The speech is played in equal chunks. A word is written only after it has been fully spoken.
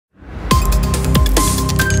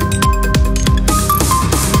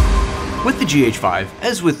GH5,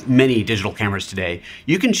 as with many digital cameras today,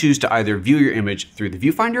 you can choose to either view your image through the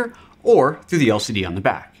viewfinder or through the LCD on the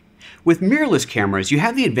back. With mirrorless cameras, you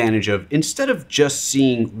have the advantage of, instead of just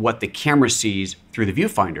seeing what the camera sees through the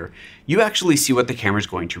viewfinder, you actually see what the camera is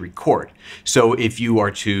going to record. So if you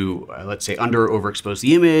are to, let's say, under or overexpose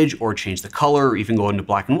the image, or change the color, or even go into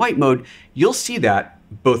black and white mode, you'll see that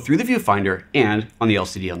both through the viewfinder and on the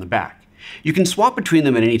LCD on the back. You can swap between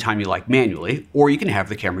them at any time you like manually, or you can have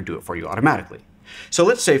the camera do it for you automatically. So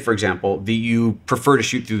let's say, for example, that you prefer to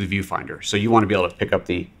shoot through the viewfinder. So you want to be able to pick up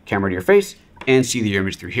the camera to your face and see the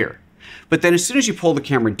image through here. But then as soon as you pull the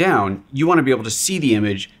camera down, you want to be able to see the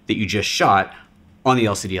image that you just shot on the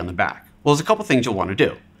LCD on the back. Well, there's a couple things you'll want to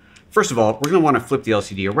do. First of all, we're going to want to flip the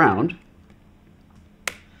LCD around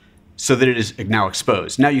so that it is now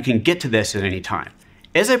exposed. Now you can get to this at any time.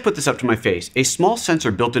 As I put this up to my face, a small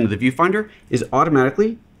sensor built into the viewfinder is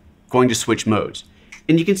automatically going to switch modes.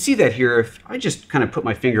 And you can see that here. If I just kind of put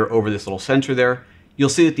my finger over this little sensor there, you'll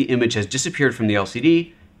see that the image has disappeared from the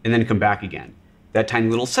LCD and then come back again. That tiny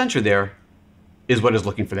little sensor there is what is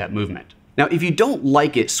looking for that movement. Now, if you don't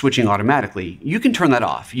like it switching automatically, you can turn that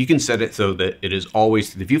off. You can set it so that it is always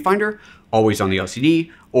through the viewfinder, always on the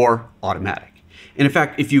LCD, or automatic. And in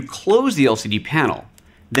fact, if you close the LCD panel,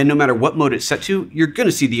 then no matter what mode it's set to, you're going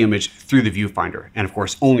to see the image through the viewfinder. And of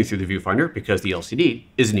course, only through the viewfinder because the LCD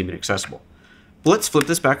isn't even accessible. But let's flip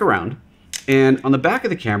this back around. And on the back of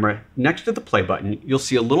the camera, next to the play button, you'll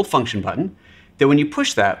see a little function button that when you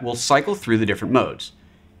push that will cycle through the different modes.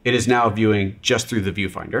 It is now viewing just through the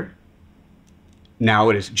viewfinder. Now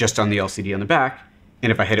it is just on the LCD on the back. And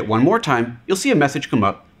if I hit it one more time, you'll see a message come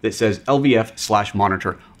up that says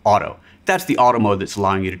LVF/monitor auto. That's the auto mode that's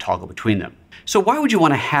allowing you to toggle between them. So why would you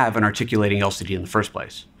want to have an articulating LCD in the first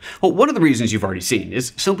place? Well, one of the reasons you've already seen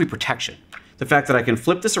is simply protection. The fact that I can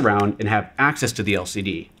flip this around and have access to the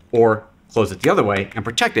LCD, or close it the other way and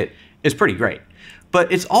protect it, is pretty great.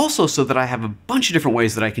 But it's also so that I have a bunch of different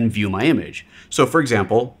ways that I can view my image. So for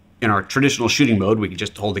example, in our traditional shooting mode, we can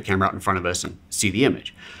just hold the camera out in front of us and see the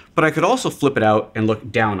image. But I could also flip it out and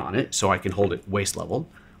look down on it, so I can hold it waist level.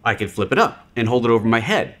 I could flip it up and hold it over my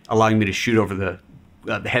head, allowing me to shoot over the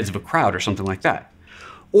heads of a crowd or something like that.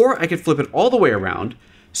 Or I could flip it all the way around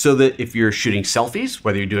so that if you're shooting selfies,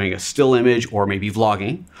 whether you're doing a still image or maybe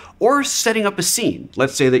vlogging, or setting up a scene.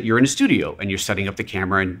 Let's say that you're in a studio and you're setting up the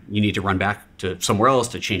camera and you need to run back to somewhere else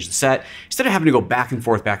to change the set. Instead of having to go back and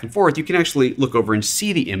forth, you can actually look over and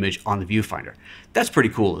see the image on the viewfinder. That's pretty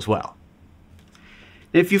cool as well.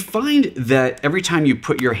 And if you find that every time you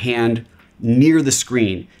put your hand near the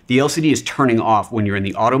screen, the LCD is turning off when you're in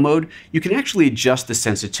the auto mode, you can actually adjust the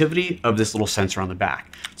sensitivity of this little sensor on the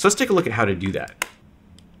back. So let's take a look at how to do that.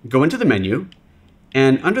 Go into the menu,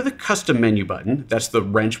 and under the custom menu button, that's the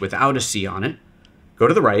wrench without a C on it, go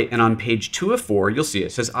to the right, and on page 2 of 4, you'll see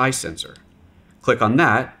it says eye sensor. Click on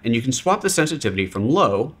that, and you can swap the sensitivity from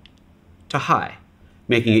low to high,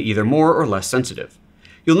 making it either more or less sensitive.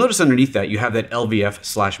 You'll notice underneath that you have that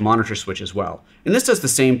LVF/monitor switch as well. And this does the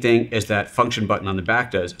same thing as that function button on the back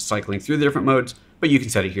does, cycling through the different modes, but you can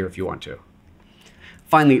set it here if you want to.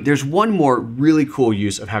 Finally, there's one more really cool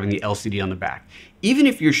use of having the LCD on the back. Even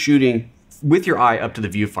if you're shooting with your eye up to the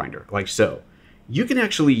viewfinder, like so, you can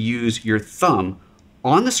actually use your thumb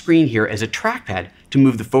on the screen here as a trackpad to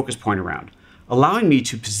move the focus point around, allowing me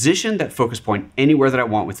to position that focus point anywhere that I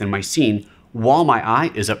want within my scene while my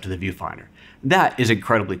eye is up to the viewfinder. That is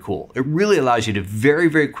incredibly cool. It really allows you to very,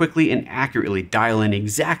 very quickly and accurately dial in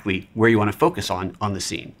exactly where you want to focus on the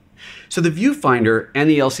scene. So the viewfinder and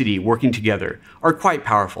the LCD working together are quite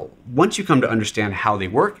powerful. Once you come to understand how they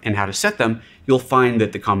work and how to set them, you'll find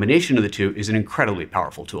that the combination of the two is an incredibly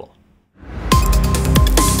powerful tool.